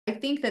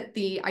think that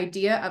the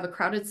idea of a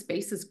crowded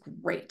space is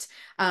great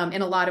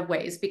in a lot of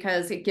ways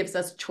because it gives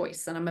us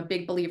choice. And I'm a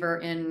big believer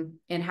in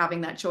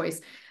having that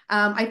choice.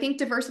 I think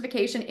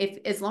diversification,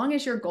 as long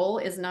as your goal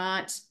is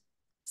not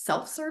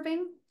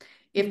self-serving,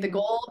 if the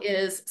goal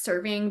is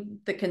serving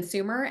the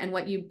consumer and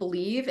what you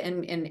believe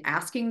in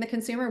asking the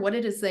consumer what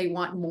it is they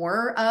want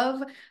more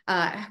of,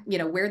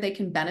 where they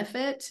can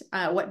benefit,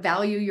 what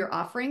value you're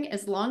offering,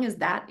 as long as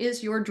that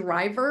is your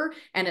driver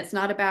and it's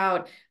not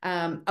about,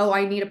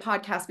 I need a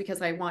podcast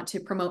because I want to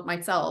promote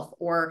myself,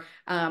 or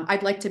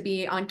I'd like to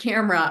be on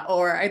camera,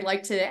 or I'd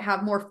like to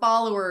have more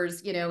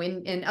followers,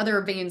 in other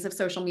veins of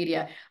social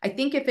media. I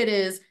think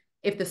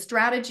if the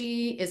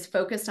strategy is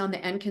focused on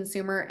the end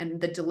consumer and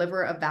the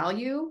deliver of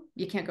value,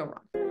 you can't go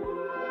wrong.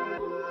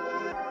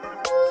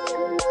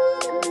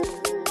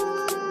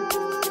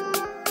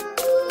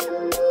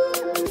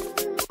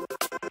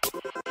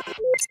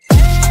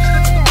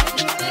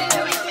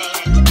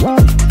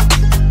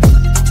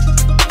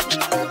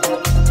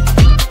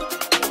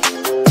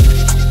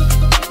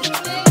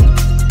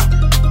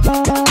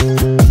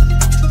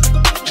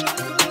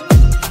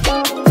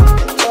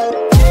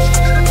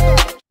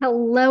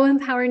 Hello,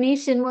 Empower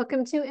Nation.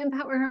 Welcome to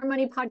Empower Her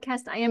Money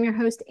podcast. I am your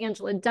host,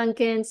 Angela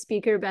Duncan,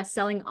 speaker,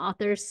 best-selling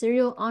author,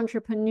 serial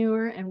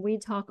entrepreneur, and we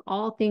talk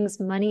all things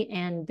money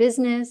and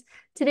business.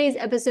 Today's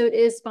episode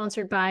is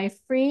sponsored by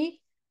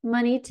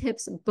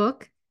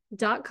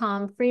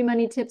freemoneytipsbook.com,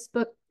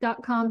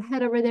 freemoneytipsbook.com.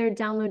 Head over there,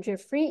 download your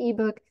free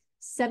ebook,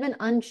 7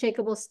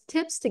 Unshakable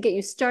Tips to get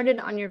you started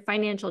on your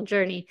financial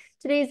journey.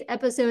 Today's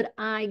episode,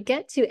 I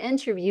get to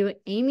interview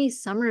Amy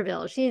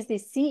Somerville. She is the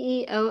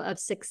CEO of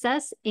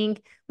Success Inc.,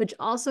 which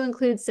also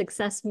includes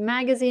Success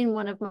Magazine,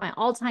 one of my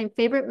all-time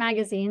favorite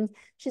magazines.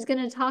 She's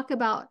going to talk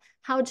about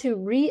how to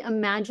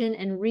reimagine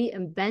and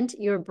reinvent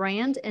your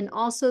brand and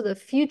also the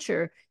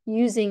future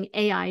using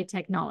AI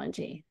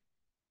technology.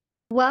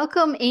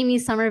 Welcome, Amy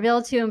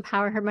Somerville, to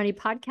Empower Her Money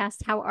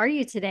podcast. How are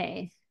you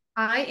today?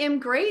 I am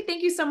great.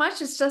 Thank you so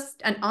much. It's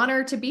just an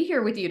honor to be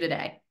here with you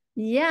today.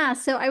 Yeah.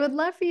 So I would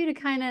love for you to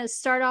kind of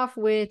start off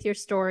with your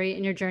story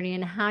and your journey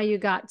and how you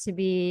got to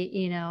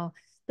be,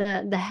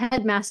 the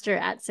headmaster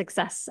at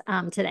Success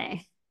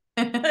today.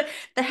 The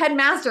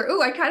headmaster.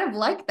 Ooh, I kind of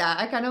like that.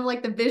 I kind of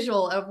like the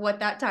visual of what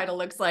that title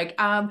looks like.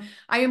 I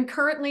am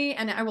currently,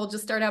 and I will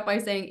just start out by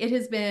saying it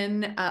has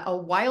been a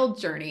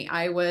wild journey.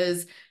 I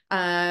was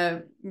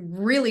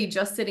really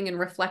just sitting and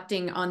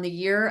reflecting on the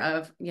year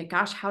of,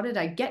 gosh, how did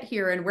I get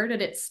here and where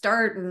did it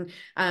start,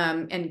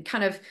 and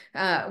kind of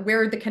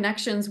where the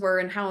connections were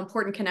and how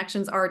important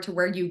connections are to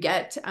where you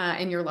get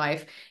in your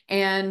life.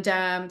 And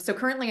so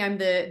currently I'm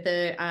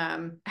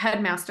the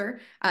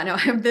headmaster. No,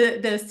 I'm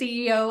the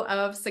CEO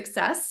of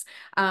Success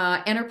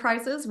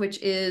Enterprises,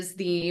 which is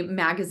the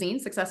magazine,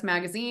 Success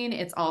Magazine.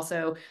 It's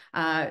also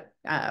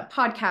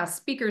podcast,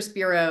 speakers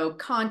bureau,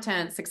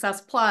 content, Success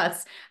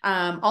Plus,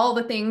 all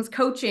the things,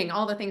 coaching,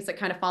 all the things that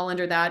kind of fall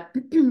under that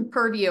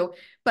purview.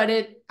 But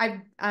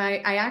I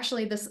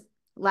actually, this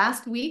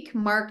last week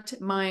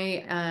marked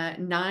my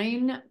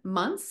 9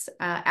 months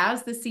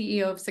as the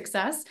CEO of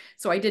Success.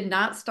 So I did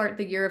not start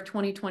the year of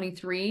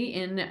 2023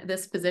 in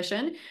this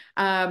position.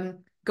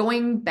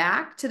 Going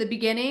back to the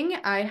beginning,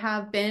 I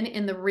have been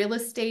in the real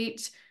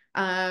estate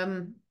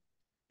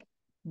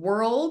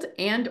world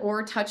and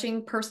or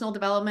touching personal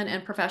development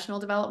and professional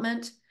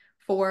development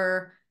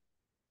for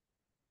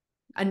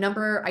a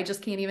number I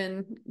just can't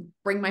even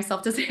bring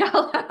myself to say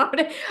out loud,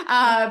 but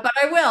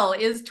I will,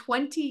 is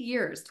 20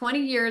 years. 20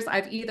 years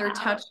I've either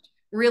touched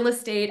real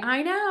estate,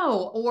 I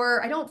know,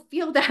 or I don't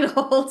feel that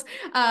old,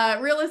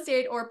 real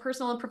estate or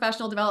personal and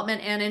professional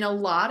development. And in a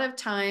lot of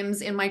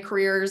times in my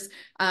career's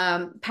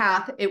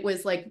path, it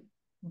was like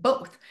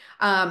both.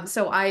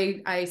 So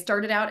I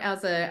started out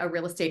as a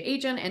real estate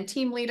agent and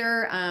team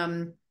leader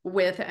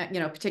with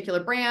a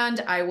particular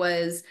brand. I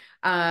was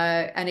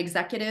an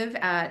executive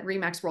at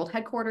Remax World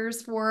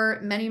Headquarters for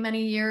many,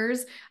 many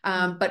years,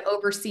 but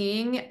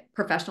overseeing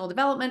professional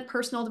development,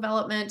 personal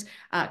development,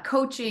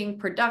 coaching,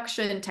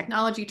 production,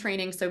 technology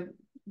training. So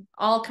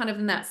all kind of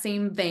in that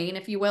same vein,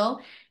 if you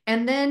will.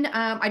 And then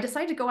I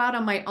decided to go out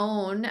on my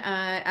own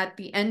at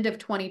the end of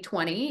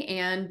 2020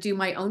 and do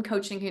my own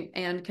coaching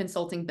and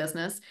consulting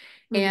business.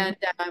 And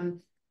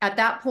at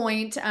that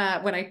point,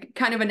 when I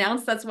kind of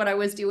announced that's what I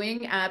was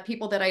doing,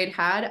 people that I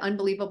had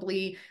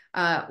unbelievably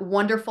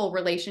wonderful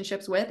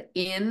relationships with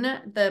in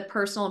the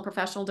personal and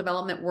professional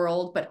development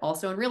world, but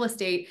also in real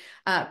estate,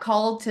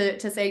 called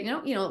to say,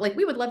 like,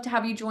 we would love to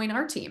have you join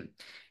our team.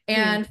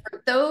 And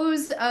for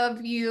those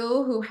of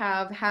you who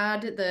have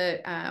had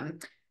the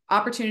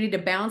opportunity to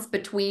bounce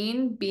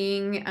between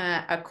being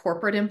a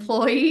corporate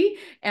employee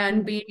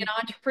and being an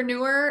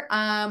entrepreneur,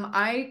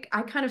 I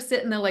kind of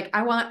sit in the, like,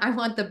 I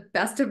want the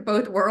best of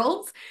both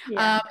worlds.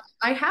 I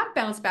have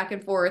bounced back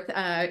and forth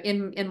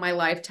in my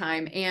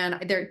lifetime,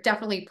 and there are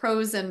definitely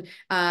pros and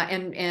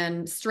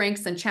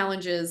strengths and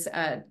challenges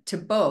to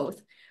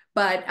both.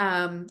 But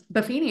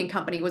Buffini and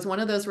Company was one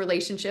of those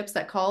relationships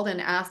that called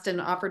and asked and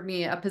offered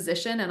me a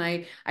position, and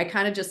I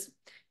kind of just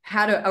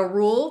had a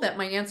rule that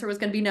my answer was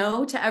going to be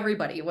no to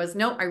everybody. It was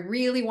no, I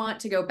really want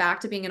to go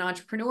back to being an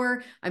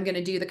entrepreneur. I'm going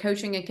to do the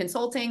coaching and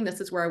consulting. This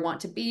is where I want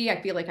to be.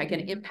 I feel like I can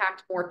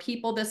impact more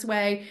people this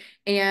way.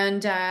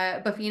 And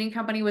Buffini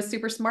Company was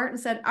super smart and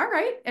said, all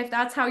right, if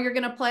that's how you're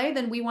going to play,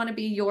 then we want to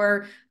be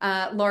your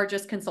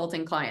largest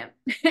consulting client.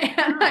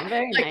 And Oh,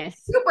 very like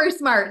nice. super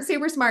smart,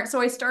 super smart.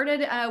 So I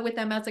started with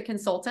them as a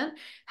consultant,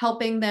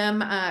 helping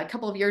them a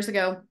couple of years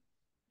ago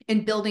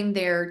in building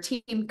their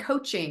team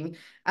coaching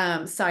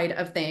side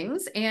of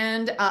things.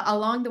 And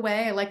along the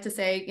way, I like to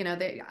say, you know,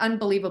 they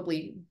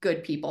unbelievably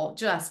good people,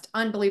 just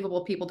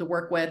unbelievable people to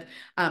work with,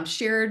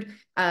 shared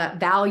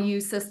value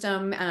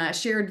system,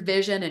 shared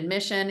vision and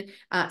mission.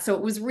 So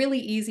it was really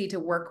easy to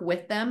work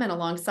with them and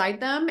alongside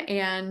them.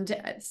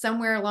 And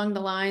somewhere along the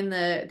line,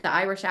 the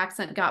Irish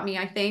accent got me,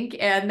 I think.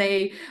 And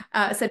they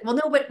said, well,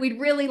 no, but we'd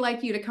really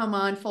like you to come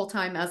on full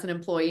time as an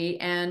employee.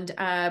 And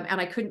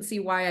I couldn't see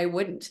why I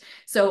wouldn't.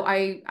 So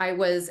I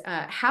was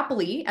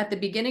happily at the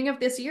beginning of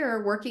this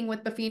year working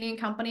with Buffini and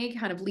Company,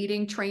 kind of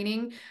leading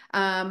training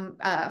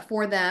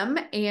for them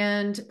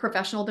and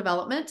professional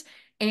development,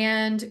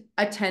 and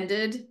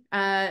attended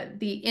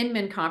the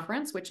Inman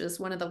conference, which is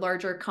one of the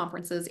larger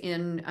conferences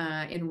in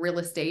real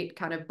estate,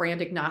 kind of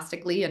brand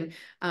agnostically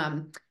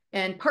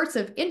and parts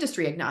of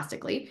industry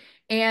agnostically.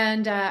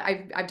 And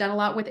I've done a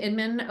lot with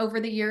Inman over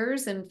the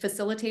years and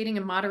facilitating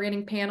and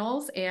moderating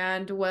panels,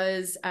 and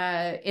was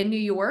in New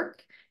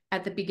York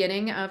at the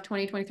beginning of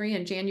 2023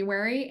 in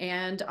January.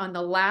 And on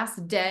the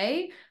last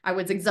day, I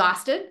was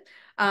exhausted.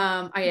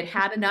 I had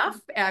had enough.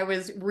 I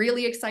was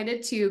really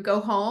excited to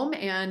go home,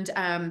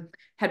 and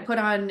had put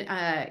on,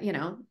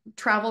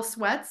 travel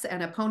sweats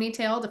and a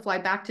ponytail to fly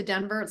back to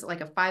Denver. It's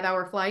like a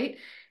 5-hour flight.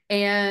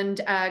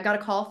 And got a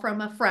call from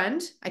a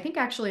friend, I think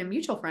actually a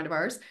mutual friend of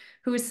ours,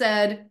 who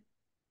said,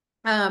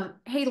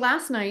 hey,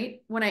 last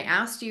night when I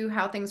asked you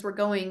how things were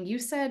going, you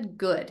said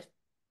good.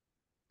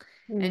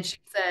 Mm. And she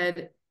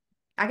said,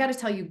 I got to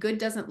tell you, good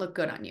doesn't look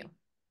good on you.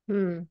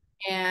 Mm.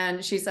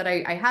 And she said,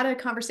 I had a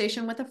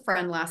conversation with a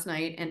friend last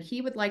night, and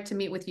he would like to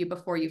meet with you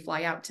before you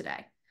fly out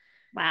today.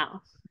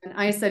 Wow. And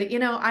I said,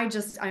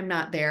 I'm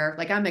not there.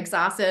 Like, I'm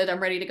exhausted. I'm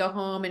ready to go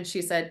home. And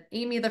she said,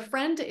 Amy, the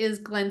friend is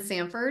Glenn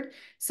Sanford.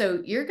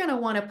 So you're going to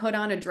want to put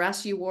on a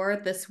dress you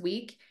wore this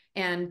week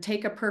and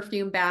take a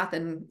perfume bath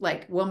and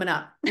like woman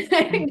up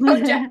and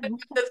go check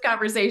this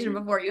conversation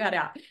before you head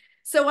out.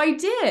 So I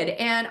did.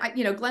 And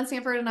Glenn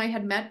Sanford and I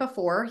had met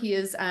before. He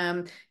is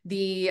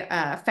the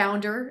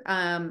founder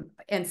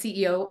and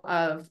CEO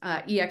of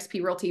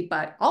eXp Realty,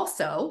 but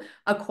also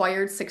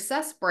acquired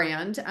Success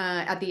Brand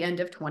at the end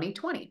of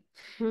 2020.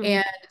 Mm.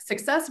 And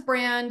Success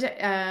Brand,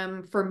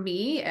 for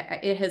me,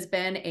 it has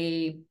been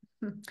a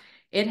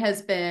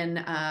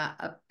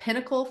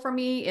pinnacle for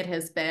me. It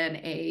has been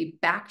a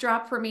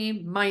backdrop for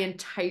me my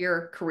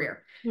entire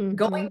career. Mm-hmm.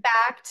 Going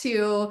back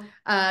to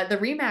the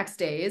Remax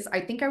days, I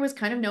think I was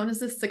kind of known as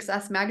the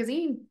Success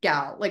Magazine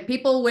gal. Like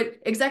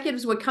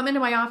executives would come into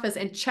my office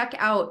and check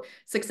out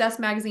Success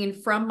Magazine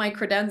from my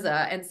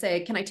credenza and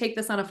say, can I take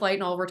this on a flight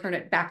and I'll return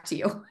it back to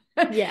you?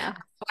 Yeah.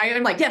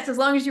 I'm like, yes, as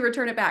long as you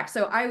return it back.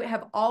 So I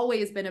have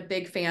always been a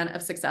big fan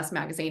of Success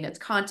Magazine. Its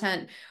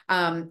content,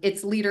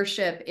 its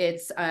leadership,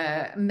 its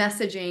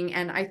messaging,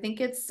 and I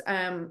think it's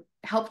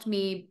helped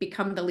me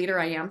become the leader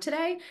I am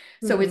today.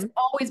 So it's Mm-hmm.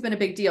 always been a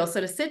big deal.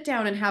 So to sit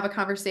down and have a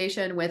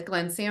conversation with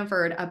Glenn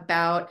Sanford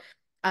about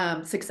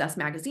Success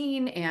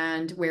Magazine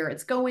and where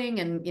it's going,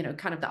 and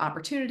kind of the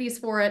opportunities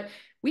for it,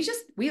 we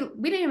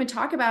didn't even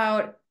talk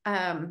about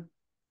a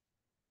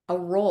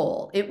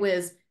role. It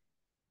was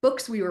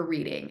books we were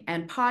reading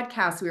and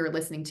podcasts we were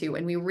listening to,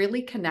 and we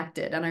really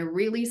connected. And I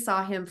really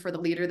saw him for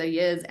the leader that he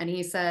is. And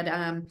he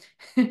said,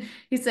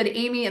 he said,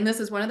 Amy, and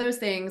this is one of those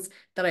things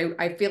that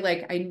I feel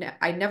like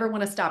I never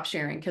want to stop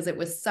sharing, because it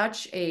was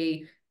such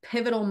a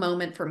pivotal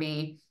moment for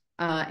me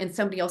and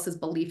somebody else's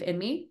belief in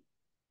me.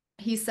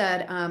 He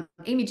said,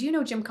 Amy, do you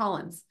know Jim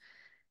Collins?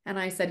 And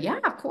I said, yeah,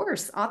 of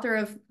course, author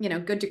of,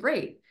 Good to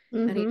Great.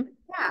 And he, Mm-hmm.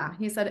 yeah,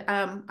 he said,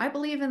 I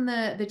believe in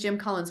the Jim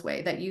Collins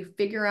way, that you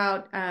figure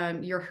out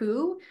your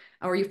who,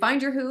 or you find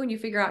your who and you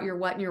figure out your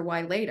what and your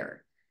why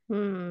later.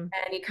 Mm. And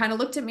he kind of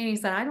looked at me and he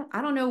said,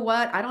 I don't know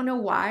what, I don't know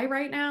why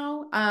right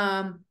now.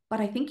 But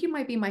I think you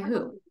might be my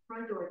who.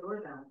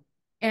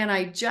 And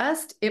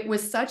it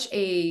was such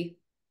I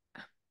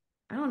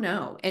don't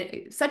know,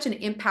 such an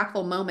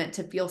impactful moment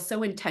to feel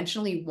so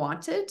intentionally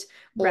wanted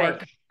or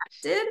Right.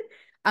 connected,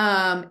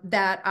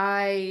 that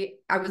I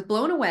was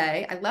blown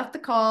away. I left the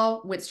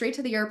call, went straight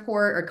to the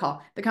airport,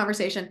 or the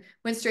conversation,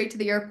 went straight to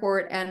the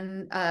airport,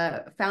 and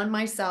found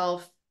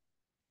myself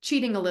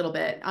cheating a little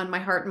bit on my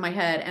heart and my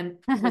head, and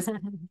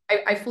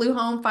I flew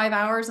home 5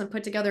 hours and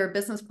put together a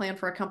business plan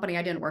for a company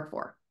I didn't work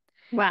for.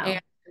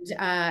 And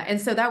Wow.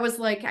 so that was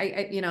like,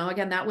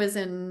 again, that was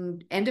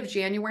in end of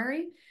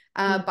January.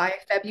 Mm. By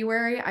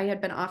February, I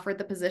had been offered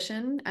the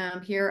position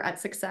here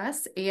at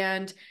Success,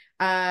 and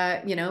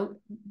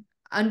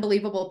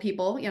unbelievable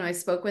people. I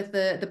spoke with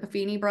the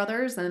Buffini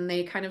brothers, and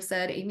they kind of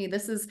said, Amy,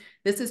 this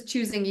is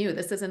choosing you.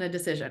 This isn't a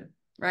decision.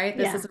 right?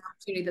 This Yeah. is an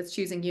opportunity that's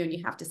choosing you and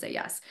you have to say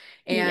yes.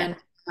 Yeah.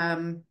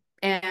 Um,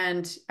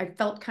 and I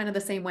felt kind of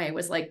the same way. It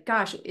was like,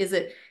 gosh, is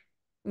it,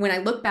 when I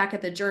look back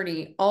at the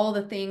journey, all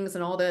the things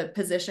and all the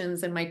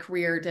positions in my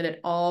career, did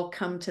it all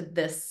come to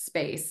this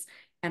space?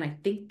 And I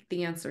think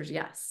the answer is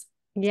yes.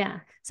 Yeah.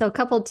 So a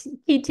couple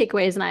key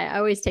takeaways, and I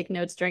always take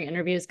notes during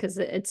interviews because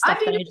it's I stuff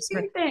do that I the just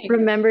same thing.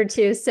 remember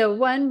too. So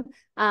one,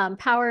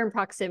 power and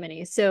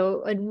proximity.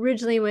 So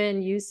originally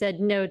when you said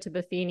no to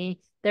Buffini,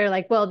 they're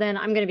like, well, then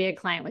I'm going to be a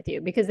client with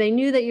you because they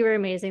knew that you were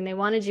amazing. They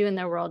wanted you in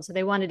their world. So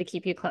they wanted to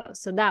keep you close.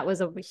 So that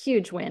was a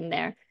huge win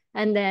there.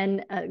 And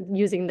then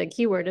using the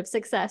keyword of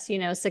success,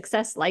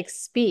 success likes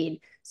speed.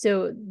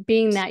 So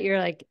being that you're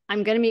like,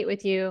 I'm going to meet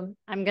with you,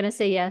 I'm going to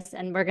say yes,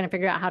 and we're going to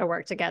figure out how to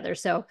work together.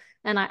 So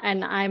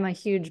I'm a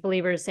huge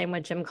believer, same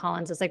with Jim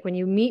Collins. It's like when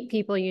you meet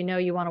people,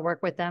 you want to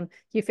work with them,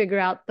 you figure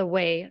out the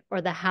way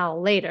or the how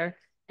later.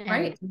 And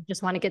Right. you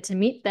just want to get to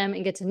meet them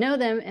and get to know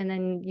them. And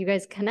then you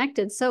guys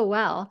connected so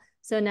well.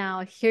 So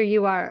now here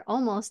you are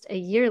almost a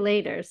year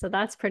later. So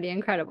that's pretty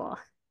incredible.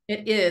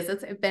 It is.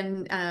 It's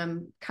been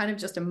kind of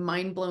just a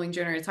mind-blowing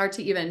journey. It's hard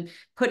to even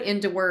put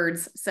into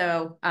words.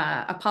 So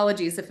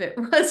apologies if it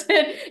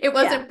Yeah.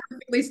 wasn't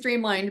perfectly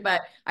streamlined,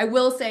 but I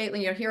will say,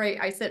 here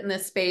I sit in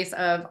this space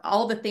of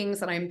all the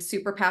things that I'm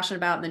super passionate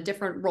about and the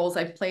different roles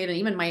I've played, and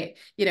even my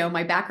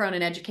background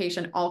in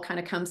education all kind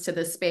of comes to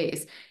this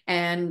space.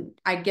 And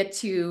I get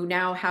to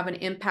now have an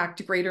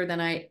impact greater than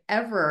I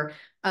ever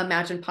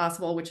imagined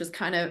possible, which is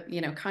kind of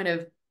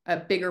a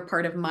bigger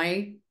part of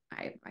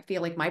I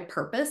feel like my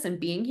purpose in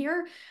being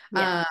here,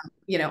 Yeah.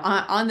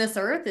 on this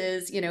earth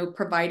is,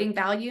 providing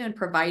value and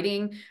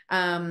providing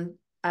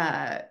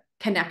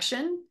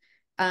connection,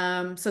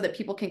 so that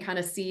people can kind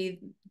of see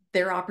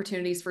their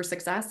opportunities for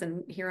success.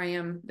 And here I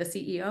am, the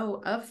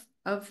CEO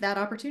of that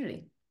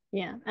opportunity.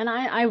 Yeah. And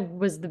I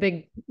was the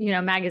big,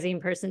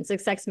 magazine person.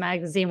 Success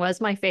Magazine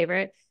was my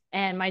favorite.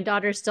 And my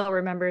daughter still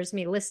remembers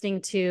me listening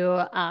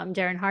to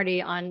Darren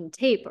Hardy on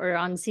tape or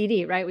on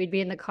CD, right? We'd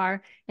be in the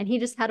car and he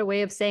just had a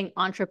way of saying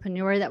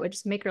entrepreneur that would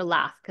just make her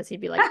laugh because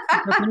he'd be like,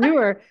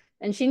 entrepreneur.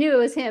 And she knew it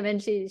was him.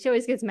 And she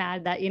always gets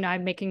mad that,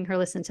 I'm making her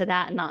listen to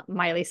that and not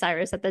Miley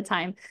Cyrus at the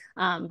time.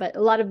 But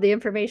a lot of the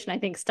information I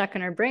think stuck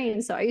in her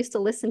brain. So I used to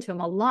listen to him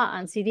a lot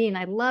on CD and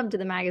I loved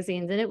the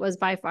magazines and it was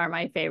by far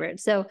my favorite.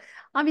 So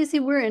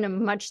obviously we're in a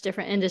much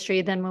different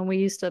industry than when we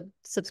used to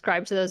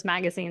subscribe to those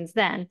magazines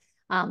then.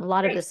 A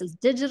lot of Right. this is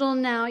digital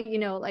now,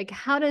 like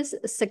how does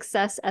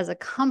success as a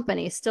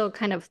company still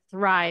kind of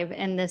thrive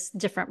in this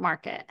different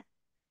market?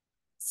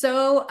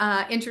 So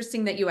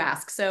interesting that you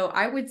ask. So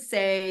I would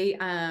say,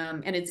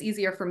 and it's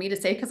easier for me to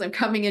say because I'm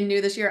coming in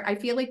new this year, I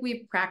feel like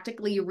we've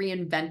practically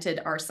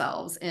reinvented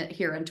ourselves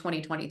here in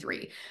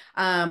 2023.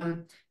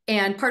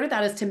 And part of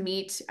that is to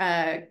meet,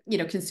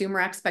 consumer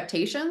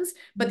expectations.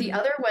 But the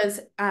other was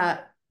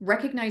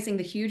recognizing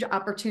the huge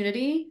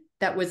opportunity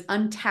that was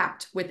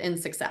untapped within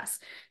success.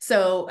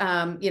 So,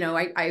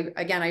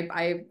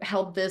 I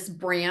held this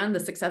brand, the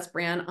success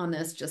brand, on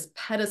this just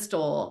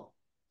pedestal,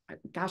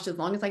 gosh, as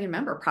long as I can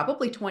remember,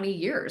 probably 20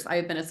 years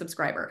I've been a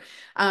subscriber.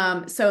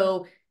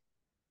 So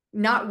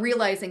not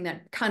realizing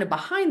that kind of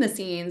behind the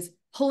scenes,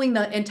 pulling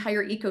the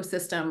entire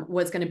ecosystem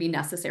was going to be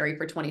necessary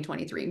for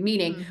 2023,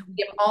 meaning Mm-hmm.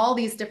 we have all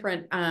these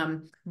different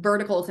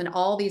verticals and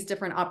all these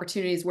different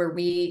opportunities where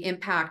we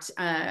impact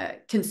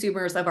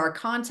consumers of our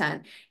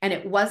content. And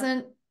it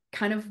wasn't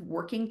kind of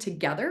working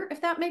together,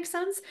 if that makes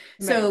sense.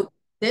 Right. So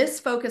this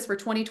focus for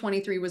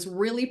 2023 was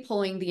really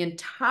pulling the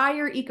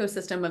entire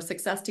ecosystem of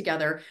success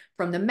together,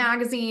 from the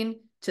magazine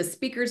to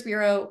Speakers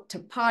Bureau to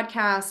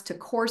podcasts to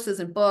courses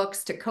and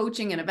books to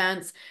coaching and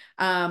events.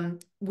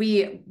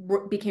 We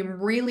became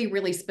really,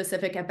 really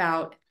specific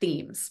about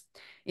themes.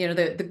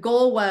 The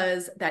goal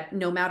was that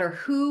no matter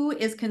who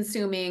is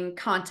consuming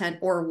content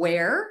or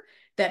where,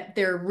 that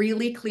they're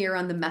really clear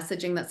on the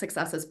messaging that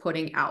success is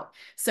putting out.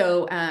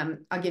 So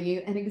I'll give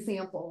you an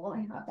example.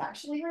 I have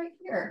actually right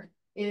here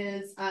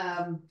is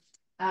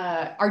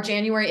our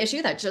January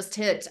issue that just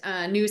hit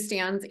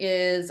newsstands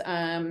is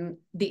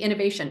the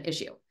innovation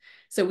issue.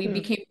 So we Mm-hmm.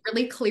 became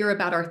really clear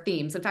about our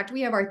themes. In fact,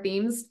 we have our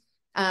themes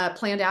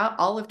planned out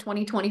all of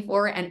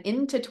 2024 and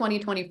into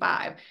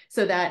 2025,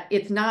 so that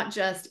it's not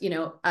just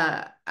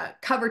a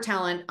cover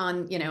talent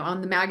on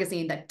the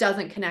magazine that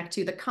doesn't connect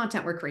to the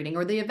content we're creating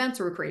or the events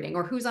we're creating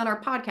or who's on our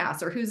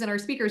podcast or who's in our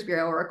speakers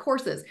bureau or our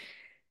courses.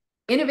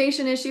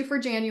 Innovation issue for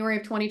January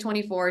of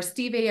 2024.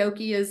 Steve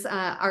Aoki is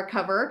our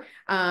cover,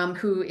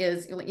 who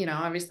is,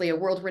 obviously a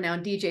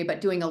world-renowned DJ, but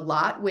doing a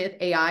lot with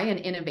AI and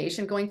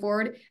innovation going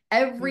forward.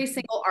 Every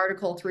single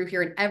article through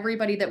here and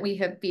everybody that we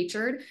have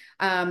featured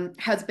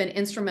has been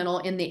instrumental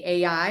in the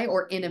AI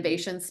or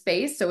innovation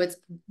space. So it's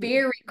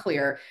very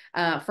clear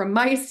from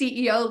my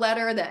CEO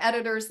letter, the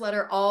editor's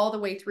letter, all the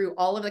way through,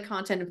 all of the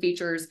content and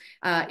features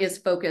is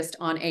focused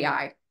on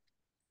AI.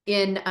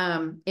 In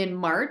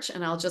March,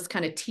 and I'll just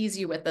kind of tease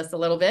you with this a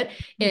little bit.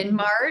 In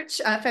March,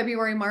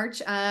 February,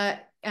 March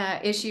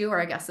issue,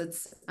 or I guess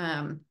it's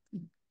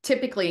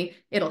typically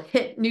it'll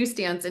hit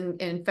newsstands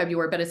in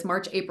February, but it's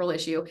March, April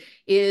issue,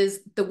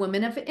 is the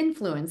Women of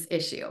Influence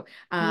issue.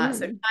 So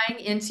tying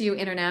into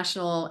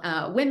International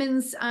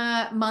Women's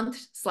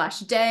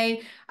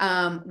Month/Day,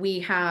 we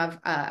have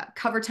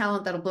cover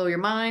talent that'll blow your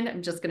mind.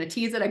 I'm just going to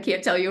tease it. I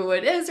can't tell you who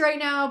it is right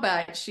now,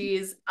 but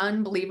she's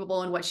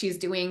unbelievable in what she's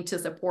doing to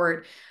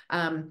support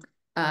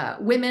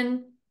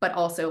women, but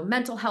also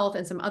mental health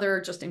and some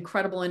other just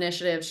incredible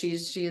initiatives.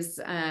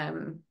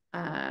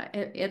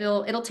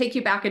 It'll take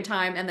you back in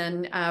time and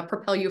then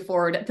propel you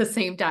forward at the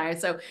same time.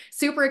 So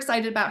super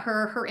excited about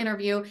her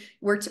interview.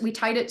 We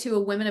tied it to a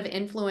Women of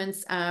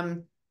Influence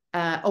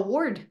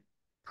award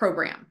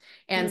program.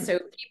 And so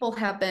people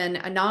have been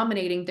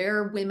nominating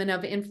their women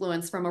of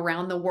influence from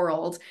around the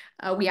world.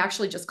 We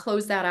actually just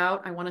closed that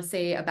out, I want to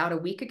say about a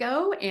week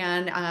ago,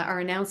 and are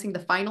announcing the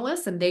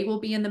finalists, and they will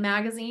be in the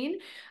magazine.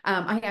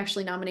 I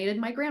actually nominated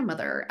my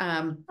grandmother.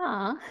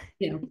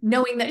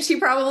 Knowing that she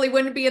probably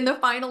wouldn't be in the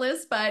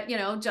finalists, but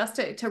just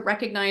to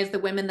recognize the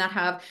women that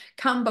have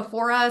come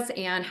before us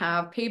and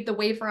have paved the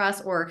way for us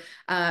or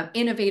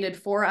innovated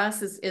for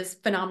us is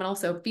phenomenal.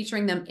 So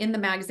featuring them in the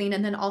magazine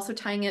and then also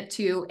tying it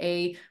to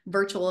a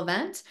virtual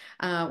event.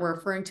 We're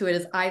referring to it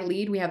as I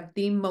Lead. We have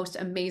the most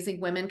amazing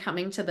women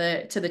coming to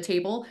the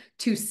table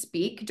to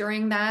speak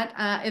during that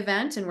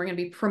event, and we're going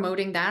to be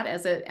promoting that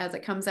as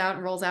it comes out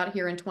and rolls out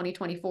here in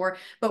 2024.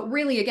 But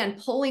really, again,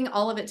 pulling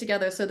all of it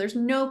together so there's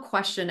no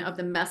question of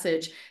the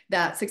message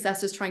that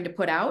Success is trying to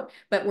put out,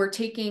 but we're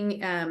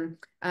taking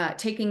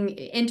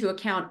into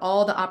account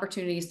all the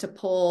opportunities to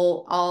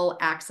pull all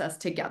access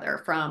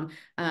together from,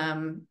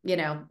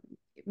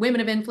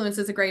 Women of Influence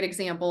is a great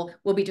example.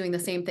 We'll be doing the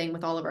same thing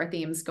with all of our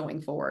themes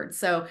going forward.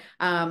 So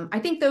I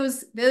think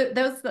those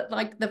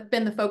have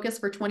been the focus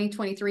for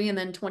 2023 and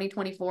then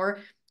 2024.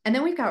 And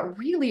then we've got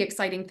really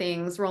exciting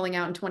things rolling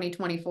out in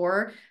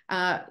 2024.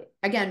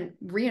 Again,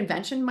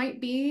 reinvention might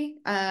be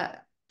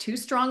too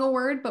strong a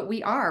word, but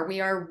we are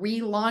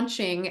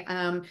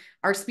relaunching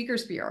our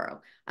Speakers Bureau.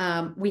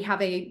 We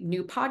have a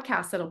new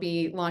podcast that'll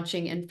be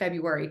launching in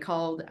February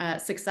called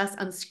Success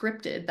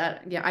Unscripted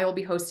that I will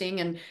be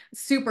hosting, and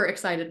super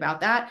excited about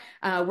that.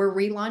 We're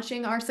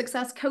relaunching our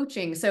success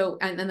coaching. So,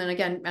 and then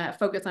again,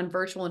 focus on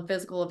virtual and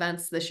physical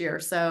events this year.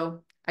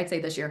 So I'd say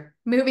this year,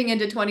 moving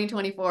into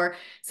 2024.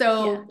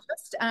 So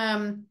just,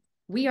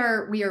 we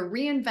are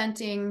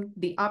reinventing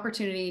the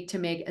opportunity to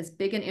make as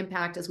big an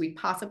impact as we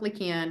possibly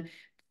can,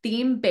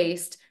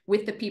 theme-based,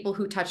 with the people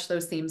who touch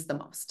those themes the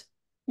most.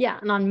 Yeah,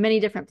 and on many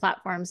different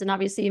platforms. And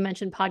obviously you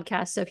mentioned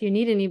podcasts. So if you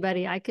need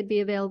anybody, I could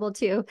be available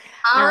too.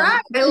 All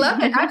right. I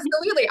love it.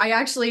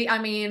 Absolutely. I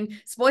mean,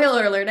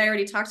 spoiler alert, I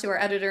already talked to our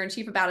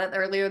editor-in-chief about it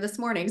earlier this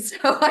morning. So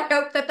I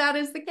hope that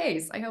is the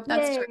case. I hope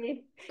that's true.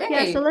 Yay.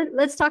 Yeah, so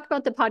let's talk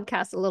about the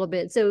podcast a little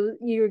bit. So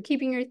you're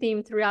keeping your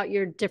theme throughout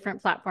your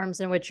different platforms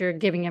in which you're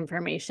giving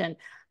information.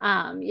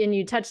 And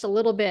you touched a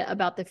little bit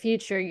about the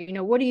future.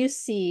 What do you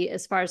see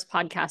as far as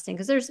podcasting?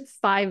 Because there's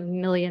 5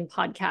 million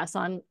podcasts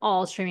on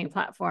all streaming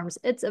platforms.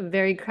 It's a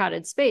very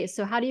crowded space.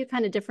 So how do you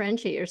kind of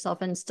differentiate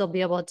yourself and still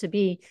be able to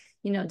be,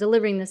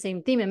 delivering the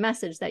same theme and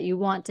message that you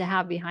want to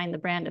have behind the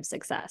brand of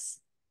success?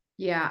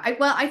 Yeah,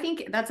 I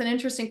think that's an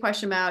interesting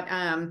question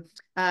about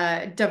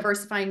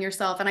diversifying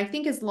yourself. And I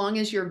think as long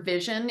as your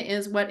vision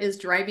is what is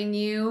driving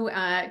you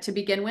to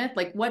begin with,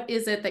 like what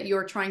is it that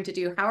you're trying to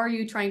do? How are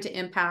you trying to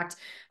impact?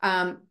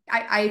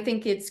 I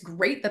think it's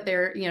great that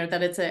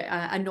that it's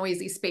a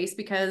noisy space,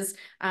 because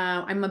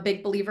I'm a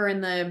big believer in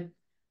the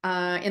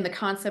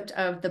concept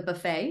of the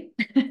buffet.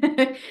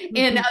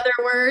 In other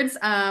words,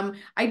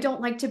 I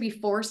don't like to be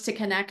forced to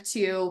connect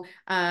to,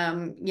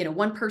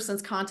 one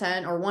person's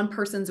content or one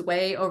person's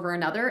way over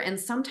another. And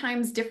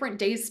sometimes different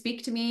days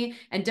speak to me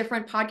and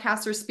different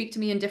podcasters speak to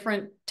me in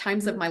different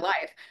times of my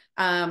life.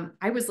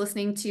 I was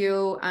listening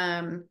to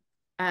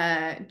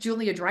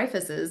Julia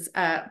Dreyfus's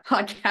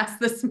podcast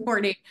this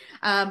morning,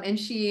 and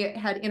she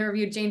had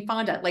interviewed Jane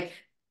Fonda. Like,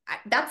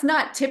 that's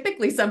not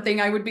typically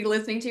something I would be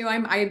listening to.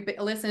 I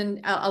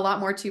listen a lot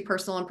more to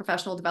personal and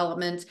professional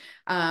development,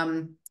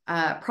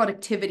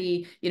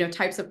 productivity,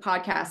 types of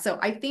podcasts. So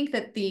I think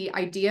that the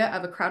idea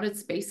of a crowded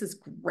space is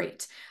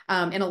great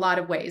in a lot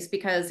of ways,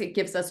 because it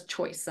gives us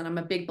choice, and I'm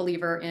a big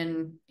believer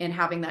in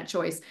having that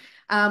choice.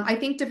 I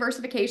think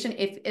diversification,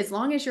 as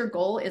long as your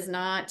goal is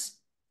not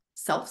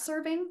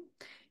self-serving.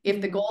 If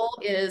the goal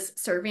is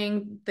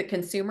serving the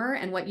consumer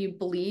and what you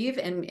believe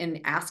in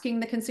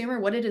asking the consumer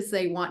what it is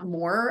they want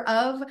more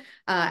of,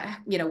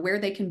 where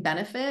they can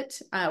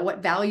benefit,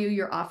 what value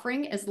you're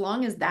offering, as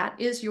long as that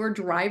is your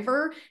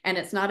driver and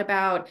it's not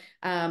about,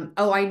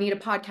 I need a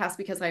podcast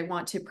because I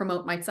want to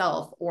promote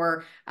myself,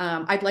 or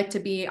I'd like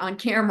to be on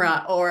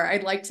camera, or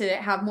I'd like to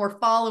have more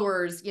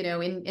followers,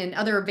 in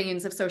other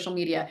veins of social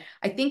media.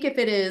 I think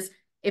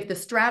if the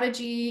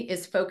strategy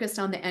is focused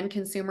on the end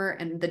consumer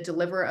and the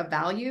deliverer of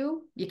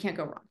value, you can't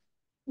go wrong.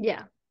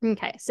 Yeah.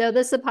 Okay. So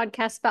this is a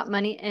podcast about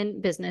money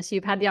and business.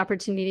 You've had the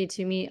opportunity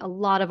to meet a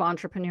lot of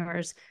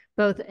entrepreneurs.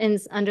 both in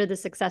under the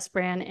Success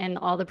brand and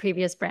all the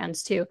previous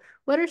brands too.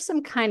 What are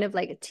some kind of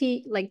like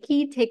key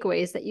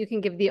takeaways that you can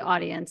give the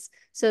audience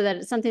so that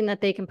it's something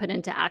that they can put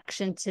into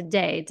action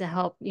today to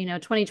help,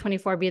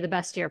 2024 be the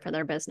best year for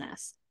their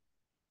business?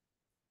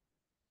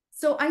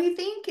 So I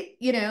think,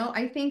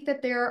 I think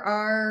that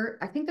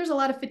I think there's a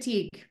lot of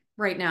fatigue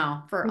right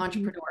now for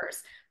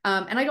entrepreneurs.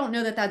 And I don't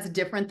know that that's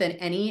different than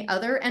any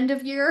other end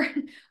of year.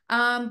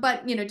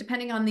 But,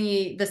 depending on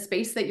the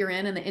space that you're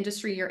in and the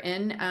industry you're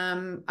in,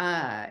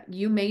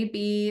 you may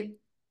be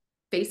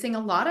facing a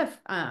lot of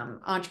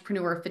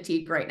entrepreneur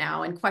fatigue right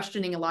now and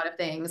questioning a lot of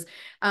things.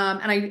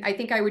 And I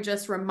think I would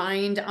just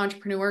remind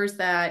entrepreneurs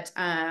that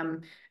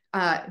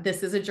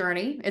this is a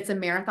journey. It's a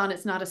marathon.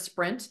 It's not a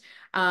sprint.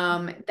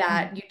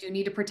 That you do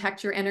need to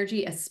protect your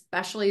energy,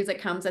 especially as it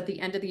comes at the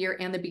end of the year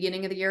and the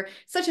beginning of the year.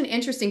 Such an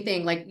interesting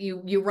thing. Like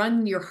you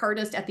run your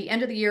hardest at the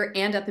end of the year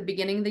and at the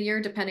beginning of the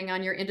year, depending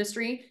on your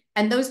industry.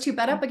 And those two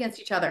bet up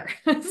against each other.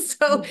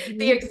 So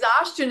the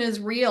exhaustion is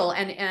real,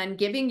 and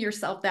giving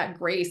yourself that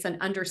grace and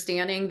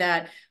understanding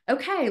that,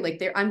 okay, like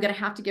I'm going to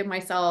have to give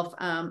myself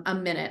a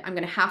minute. I'm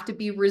going to have to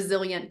be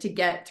resilient to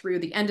get through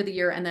the end of the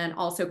year and then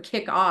also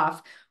kick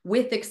off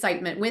with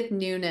excitement, with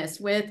newness,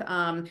 with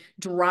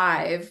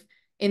drive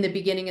in the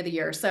beginning of the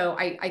year. So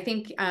I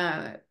think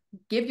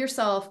give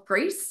yourself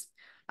grace,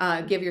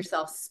 give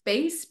yourself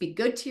space, be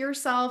good to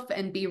yourself,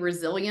 and be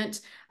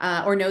resilient,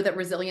 or know that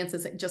resilience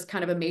is just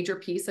kind of a major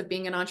piece of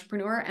being an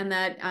entrepreneur, and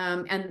that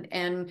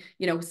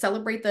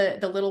celebrate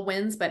the little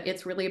wins, but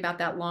it's really about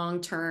that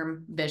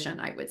long-term vision,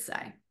 I would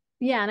say.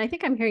 Yeah, and I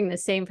think I'm hearing the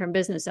same from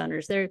business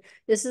owners.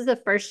 This is the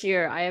first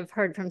year I have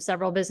heard from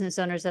several business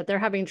owners that they're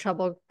having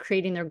trouble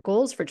creating their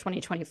goals for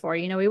 2024.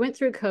 We went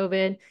through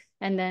COVID,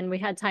 and then we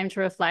had time to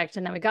reflect,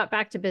 and then we got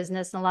back to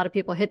business, and a lot of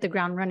people hit the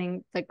ground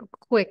running like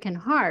quick and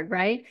hard,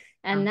 right?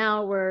 And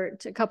now we're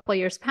a couple of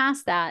years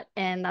past that,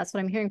 and that's what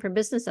I'm hearing from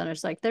business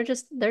owners. Like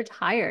they're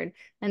tired,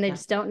 and they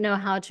just don't know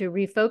how to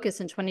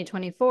refocus in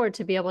 2024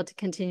 to be able to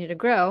continue to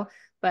grow.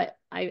 But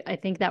I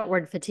think that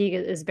word fatigue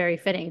is very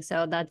fitting.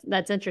 So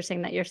that's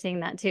interesting that you're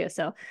seeing that too.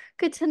 So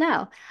good to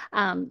know.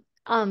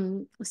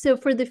 So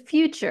for the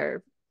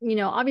future,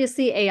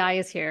 obviously AI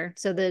is here.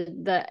 So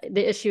the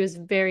issue is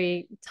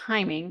very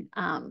timing.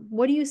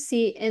 What do you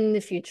see in the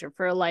future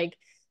for like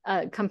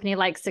a company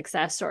like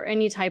Success or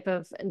any type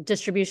of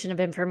distribution of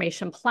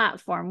information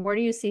platform? Where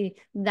do you see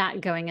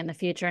that going in the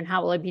future, and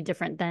how will it be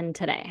different than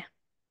today?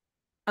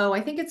 Oh,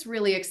 I think it's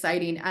really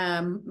exciting.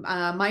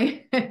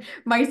 My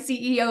my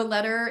CEO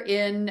letter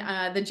in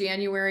the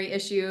January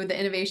issue, the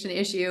innovation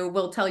issue,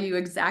 will tell you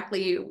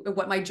exactly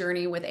what my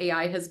journey with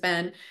AI has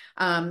been.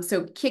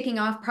 So kicking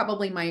off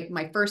probably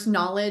my first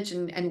knowledge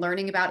and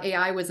learning about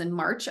AI was in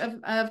March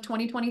of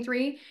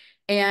 2023.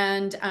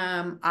 And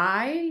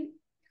I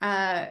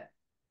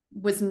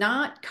was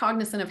not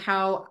cognizant of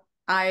how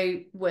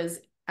I was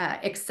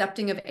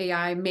accepting of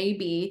AI may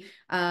be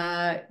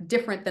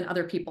different than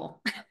other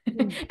people.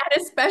 And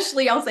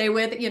especially I'll say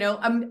with, a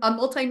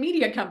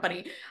multimedia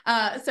company.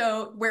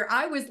 So where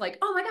I was like,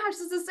 oh my gosh,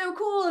 this is so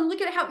cool. And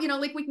look at how,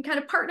 like we can kind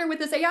of partner with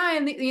this AI.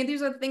 And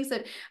these are the things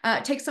that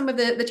take some of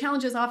the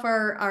challenges off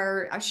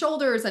our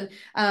shoulders. And,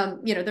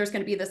 there's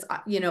going to be this,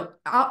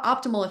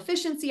 optimal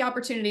efficiency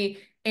opportunity.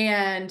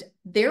 And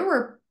there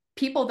were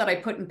people that I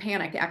put in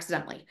panic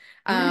accidentally.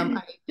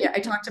 I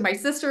talked to my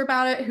sister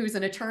about it, who's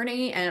an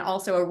attorney and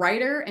also a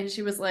writer. And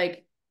she was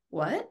like,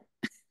 what?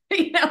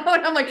 And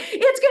I'm like,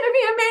 it's going to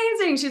be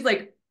amazing. She's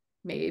like,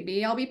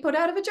 maybe I'll be put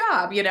out of a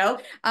job.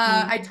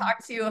 I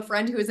talked to a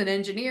friend who is an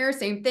engineer,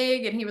 same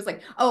thing. And he was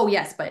like, oh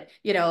yes, but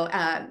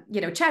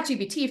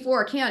ChatGPT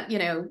 4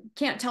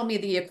 can't tell me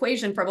the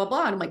equation for blah,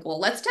 blah. And I'm like, well,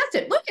 let's test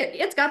it. Look,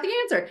 it's got the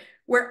answer.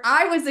 Where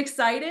I was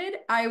excited,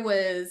 I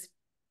was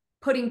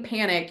putting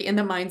panic in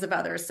the minds of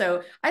others.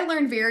 So I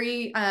learned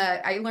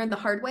the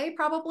hard way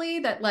probably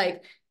that,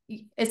 like,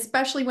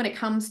 especially when it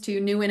comes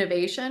to new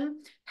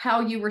innovation,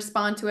 how you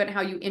respond to it,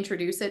 how you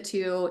introduce it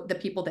to the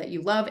people that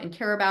you love and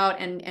care about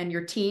and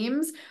your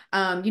teams,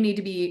 you need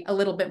to be a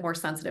little bit more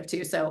sensitive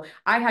to. So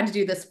I had to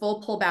do this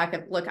full pullback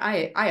of, look,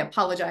 I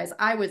apologize.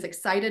 I was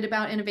excited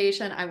about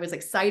innovation. I was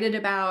excited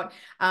about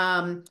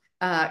kind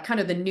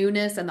of the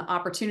newness and the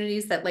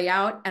opportunities that lay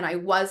out. And I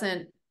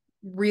wasn't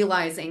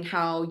realizing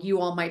how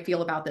you all might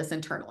feel about this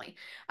internally.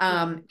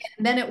 And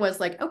then it was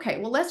like, okay,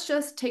 well, let's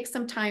just take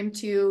some time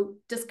to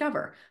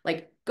discover,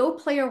 like, go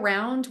play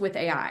around with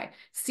AI,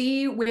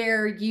 see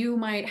where you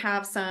might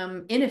have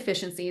some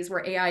inefficiencies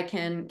where AI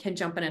can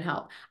jump in and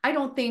help. I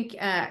don't think,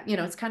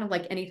 it's kind of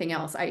like anything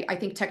else. I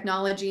think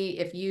technology,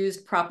 if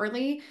used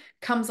properly,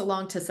 comes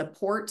along to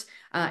support,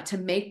 to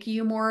make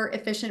you more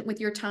efficient with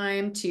your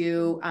time,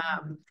 to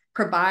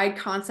provide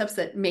concepts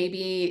that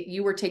maybe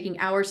you were taking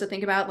hours to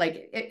think about.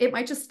 Like it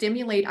might just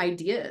stimulate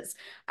ideas.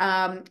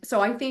 So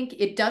I think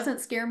it doesn't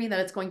scare me that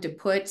it's going to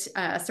put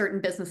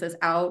certain businesses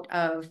out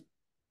of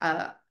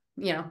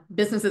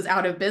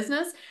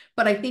business,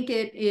 but I think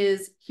it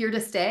is here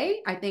to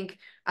stay. I think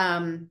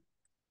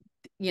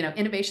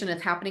innovation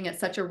is happening at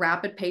such a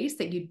rapid pace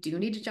that you do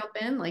need to jump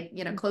in, like,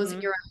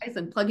 closing your eyes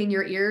and plugging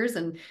your ears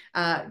and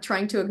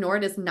trying to ignore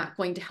it is not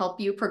going to help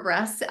you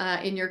progress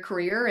in your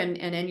career and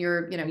in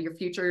your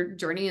future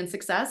journey and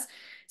success.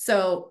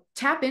 So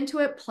tap into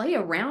it, play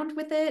around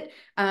with it,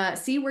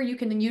 see where you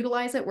can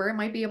utilize it, where it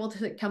might be able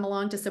to come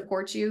along to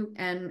support you.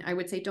 And I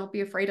would say, don't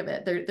be afraid of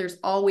it. There's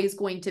always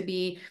going to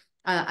be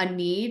a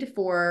need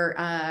for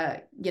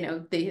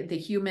the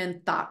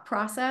human thought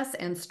process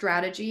and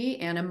strategy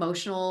and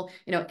emotional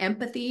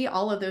empathy,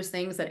 all of those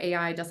things that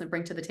AI doesn't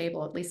bring to the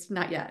table, at least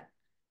not yet.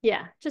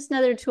 Yeah, just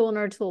another tool in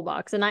our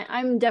toolbox. And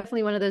I'm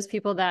definitely one of those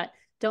people that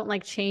don't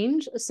like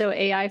change. So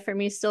AI for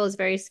me still is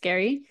very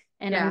scary.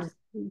 And I'm just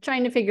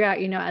trying to figure out,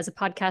 as a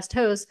podcast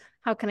host,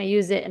 how can I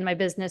use it in my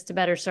business to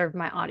better serve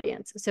my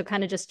audience? So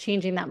kind of just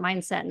changing that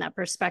mindset and that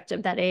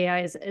perspective that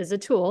AI is a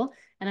tool,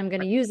 and I'm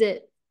going to use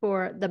it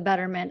for the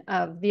betterment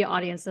of the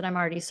audience that I'm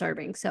already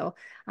serving. So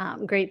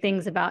great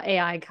things about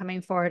AI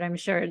coming forward. I'm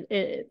sure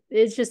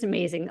it's just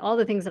amazing. All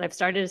the things that I've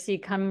started to see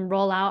come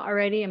roll out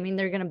already. I mean,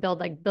 they're going to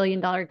build like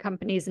billion-dollar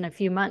companies in a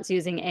few months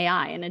using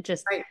AI. And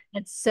it's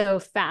so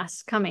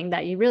fast coming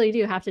that you really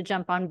do have to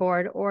jump on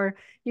board, or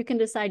you can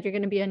decide you're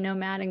going to be a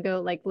nomad and go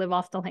like live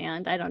off the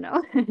land. I don't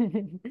know.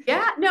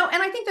 Yeah, no.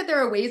 And I think that there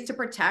are ways to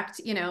protect,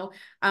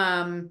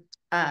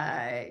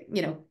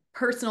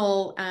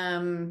 personal,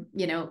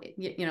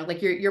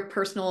 like your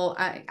personal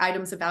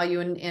items of value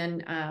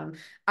and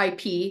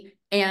IP,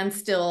 and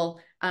still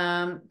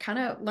kind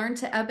of learn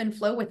to ebb and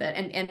flow with it.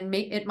 And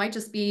make it might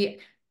just be,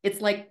 it's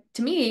like,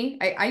 to me,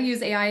 I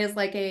use AI as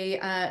like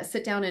a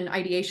sit down and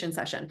ideation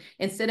session.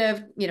 Instead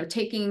of,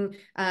 taking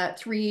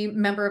 3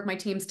 member of my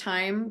team's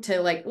time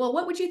to like, well,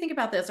 what would you think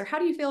about this? Or how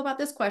do you feel about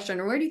this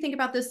question? Or where do you think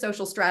about this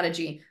social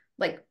strategy?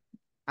 Like,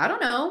 I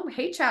don't know.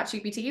 Hey,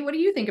 ChatGPT, what do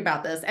you think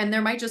about this? And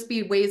there might just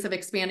be ways of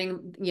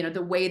expanding,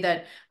 the way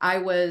that I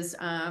was,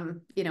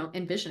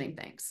 envisioning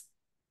things.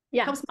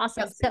 Yeah, Helps me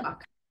awesome. adjust the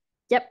clock.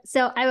 Yep.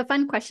 So I have a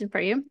fun question for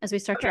you as we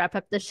start to wrap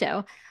up the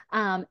show.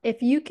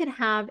 If you could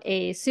have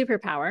a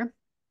superpower,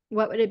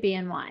 what would it be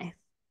and why?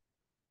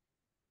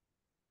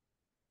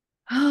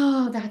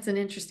 Oh, that's an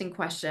interesting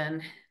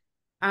question.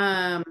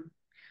 Um,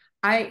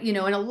 in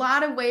a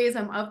lot of ways,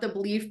 I'm of the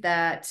belief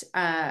that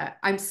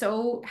I'm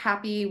so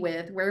happy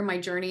with where my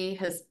journey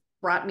has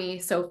brought me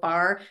so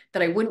far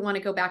that I wouldn't want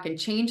to go back and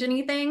change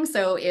anything.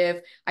 So if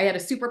I had a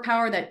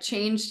superpower that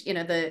changed,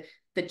 the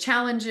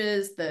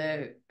challenges,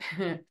 the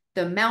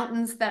the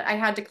mountains that I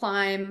had to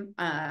climb,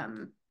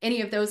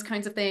 any of those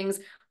kinds of things,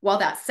 while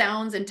that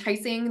sounds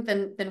enticing,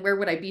 then where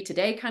would I be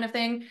today, kind of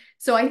thing.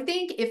 So I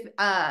think if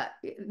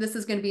this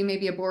is going to be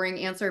maybe a boring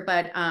answer,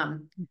 but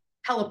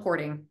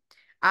teleporting.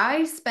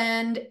 I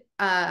spend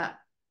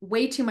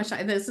way too much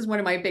time. This is one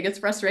of my biggest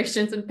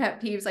frustrations and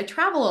pet peeves. I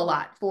travel a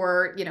lot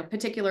for,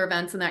 particular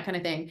events and that kind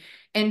of thing.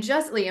 And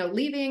just,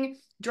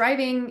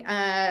 driving,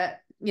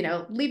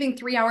 leaving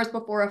 3 hours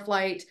before a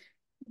flight,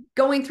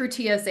 going through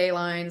TSA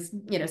lines,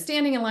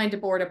 standing in line to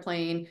board a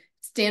plane,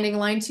 standing in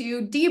line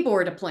to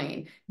deboard a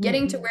plane,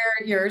 getting to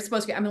where you're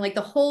supposed to go. I mean, like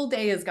the whole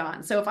day is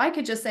gone. So if I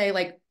could just say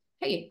like,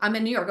 hey, I'm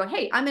in New York, go,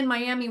 hey, I'm in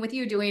Miami with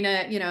you doing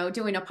a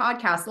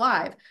podcast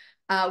live.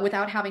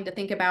 Without having to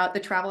think about the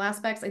travel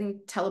aspects, I think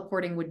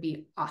teleporting would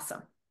be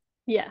awesome.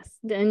 Yes,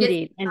 Get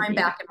indeed. time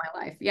back in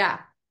my life. Yeah.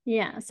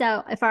 Yeah.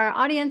 So if our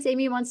audience,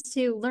 Amy, wants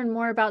to learn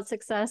more about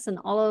success and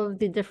all of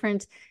the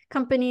different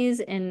companies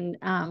and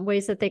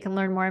ways that they can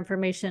learn more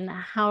information,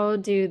 how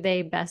do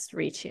they best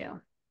reach you?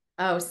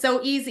 Oh,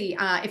 so easy.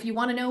 If you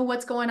want to know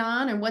what's going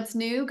on and what's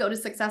new, go to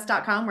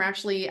success.com. We're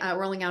actually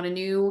rolling out a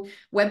new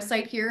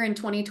website here in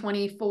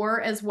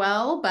 2024 as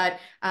well, but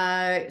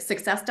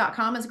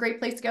success.com is a great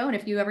place to go. And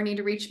if you ever need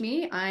to reach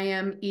me, I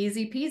am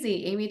easy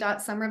peasy,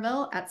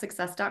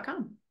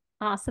 amy.somerville@success.com.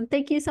 Awesome.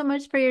 Thank you so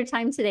much for your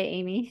time today,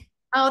 Amy.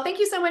 Oh, thank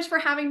you so much for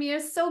having me.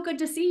 It's so good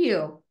to see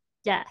you.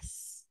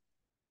 Yes.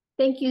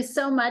 Thank you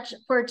so much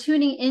for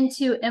tuning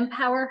into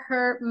Empower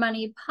Her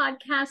Money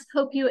podcast.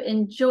 Hope you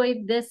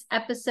enjoyed this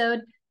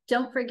episode.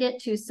 Don't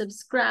forget to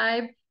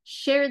subscribe,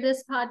 share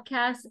this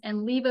podcast,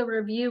 and leave a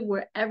review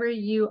wherever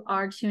you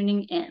are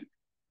tuning in.